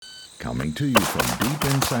Coming to you from deep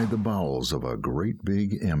inside the bowels of a great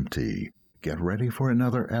big empty. Get ready for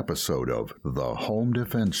another episode of The Home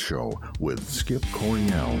Defense Show with Skip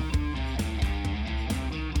Coryell.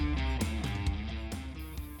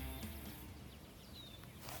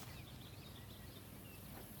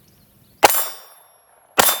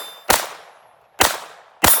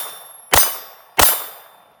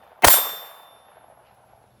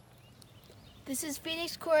 This is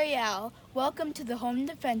Phoenix Coryell. Welcome to the Home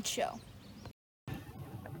Defense Show.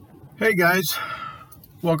 Hey guys,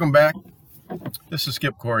 welcome back. This is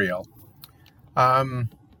Skip Coryell.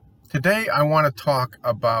 Today I want to talk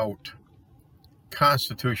about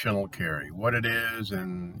constitutional carry, what it is,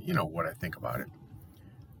 and what I think about it.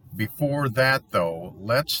 Before that, though,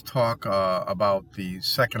 let's talk about the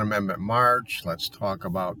Second Amendment March. Let's talk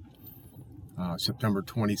about September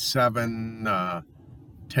 27.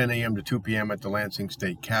 10 a.m. to 2 p.m. at the Lansing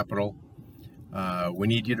State Capitol. We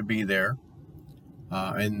need you to be there.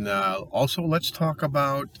 And also, let's talk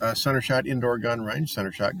about Centershot Indoor Gun Range,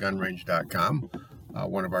 CentershotGunRange.com,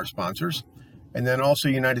 one of our sponsors. And then also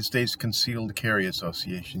United States Concealed Carry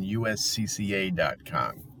Association,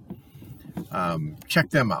 USCCA.com.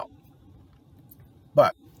 Check them out.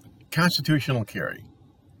 But constitutional carry.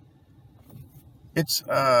 It's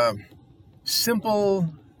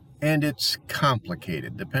simple and it's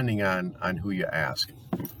complicated, depending on who you ask.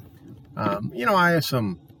 I have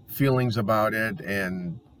some feelings about it,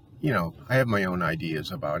 and, I have my own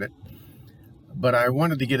ideas about it. But I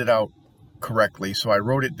wanted to get it out correctly, so I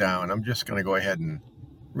wrote it down. I'm just going to go ahead and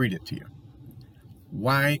read it to you.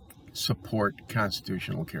 Why support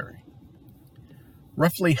constitutional carry?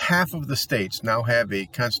 Roughly half of the states now have a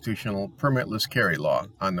constitutional permitless carry law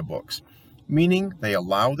on the books, meaning they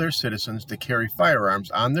allow their citizens to carry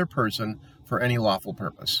firearms on their person for any lawful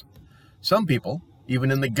purpose. Some people,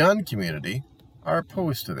 even in the gun community, are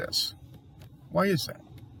opposed to this. Why is that?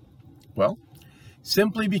 Well,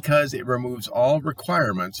 simply because it removes all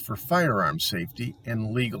requirements for firearm safety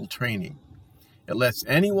and legal training. It lets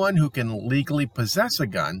anyone who can legally possess a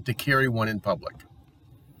gun to carry one in public.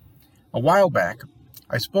 A while back,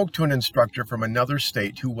 I spoke to an instructor from another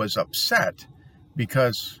state who was upset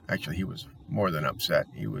because, actually he was more than upset,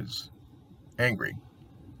 he was angry,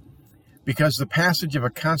 because the passage of a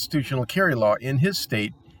constitutional carry law in his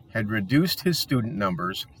state had reduced his student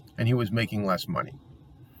numbers and he was making less money.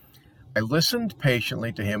 I listened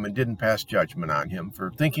patiently to him and didn't pass judgment on him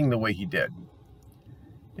for thinking the way he did.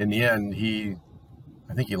 In the end,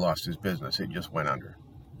 I think he lost his business. It just went under.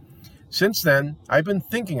 Since then, I've been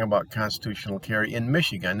thinking about constitutional carry in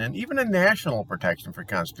Michigan and even a national protection for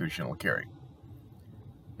constitutional carry.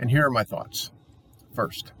 And here are my thoughts.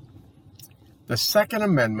 First, the Second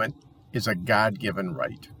Amendment is a God-given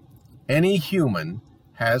right. Any human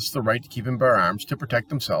has the right to keep and bear arms to protect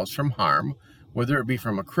themselves from harm, whether it be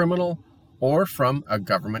from a criminal or from a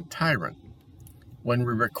government tyrant. When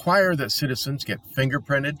we require that citizens get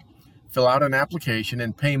fingerprinted, fill out an application,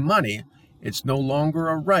 and pay money, it's no longer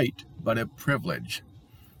a right, but a privilege.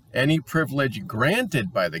 Any privilege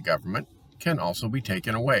granted by the government can also be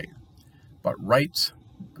taken away. But rights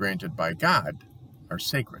granted by God are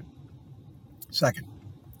sacred. Second,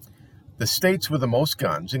 the states with the most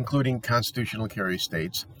guns, including constitutional carry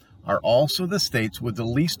states, are also the states with the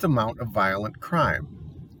least amount of violent crime.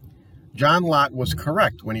 John Lott was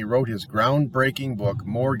correct when he wrote his groundbreaking book,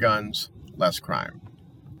 More Guns, Less Crime.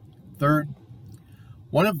 Third,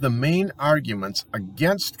 one of the main arguments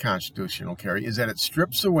against constitutional carry is that it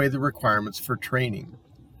strips away the requirements for training.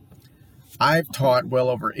 I've taught well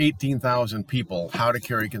over 18,000 people how to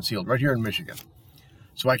carry concealed right here in Michigan.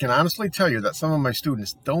 So I can honestly tell you that some of my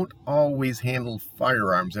students don't always handle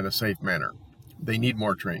firearms in a safe manner. They need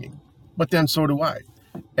more training. But then so do I.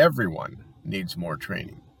 Everyone needs more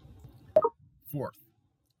training. Fourth,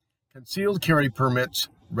 concealed carry permits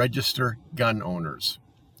register gun owners.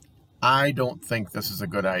 I don't think this is a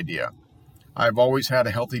good idea. I've always had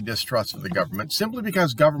a healthy distrust of the government simply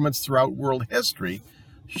because governments throughout world history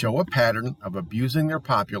show a pattern of abusing their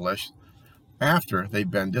populace after they've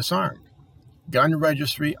been disarmed. Gun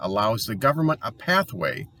registry allows the government a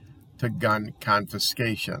pathway to gun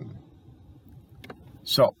confiscation.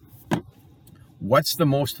 So, what's the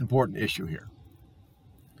most important issue here?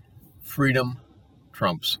 Freedom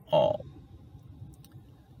trumps all.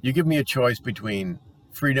 You give me a choice between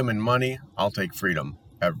freedom and money, I'll take freedom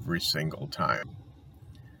every single time.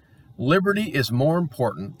 Liberty is more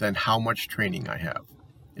important than how much training I have.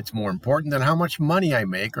 It's more important than how much money I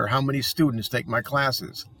make or how many students take my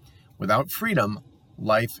classes. Without freedom,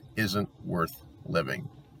 life isn't worth living.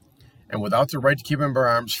 And without the right to keep and bear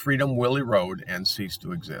arms, freedom will erode and cease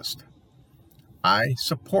to exist. I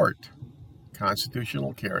support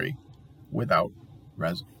constitutional carry without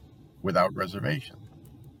reservation.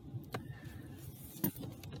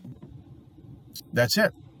 That's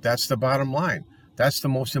it. That's the bottom line. That's the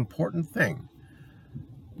most important thing.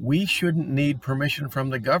 We shouldn't need permission from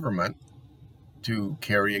the government to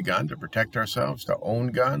carry a gun, to protect ourselves, to own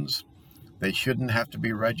guns. They shouldn't have to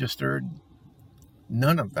be registered.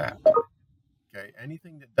 None of that. Okay,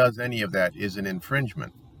 anything that does any of that is an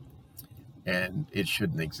infringement, and it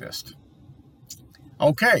shouldn't exist.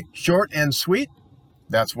 Okay, short and sweet.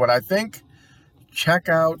 That's what I think. Check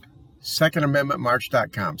out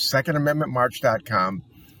SecondAmendmentMarch.com. SecondAmendmentMarch.com.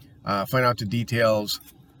 Find out the details.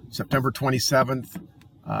 September 27th,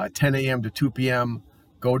 10 a.m. to 2 p.m.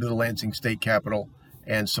 Go to the Lansing State Capitol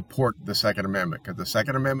and support the Second Amendment, because the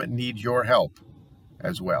Second Amendment needs your help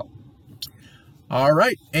as well. All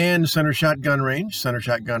right, and Center Shot Gun Range,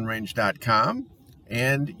 CenterShotGunRange.com,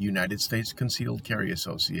 and United States Concealed Carry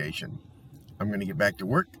Association. I'm going to get back to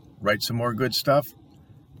work, write some more good stuff,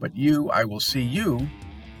 but I will see you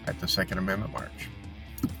at the Second Amendment March.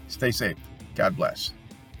 Stay safe. God bless.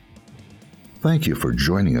 Thank you for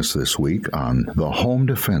joining us this week on The Home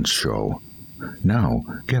Defense Show. Now,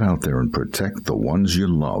 get out there and protect the ones you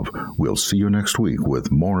love. We'll see you next week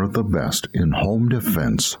with more of the best in home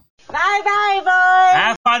defense. Bye-bye, boys!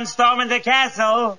 Have fun storming the castle!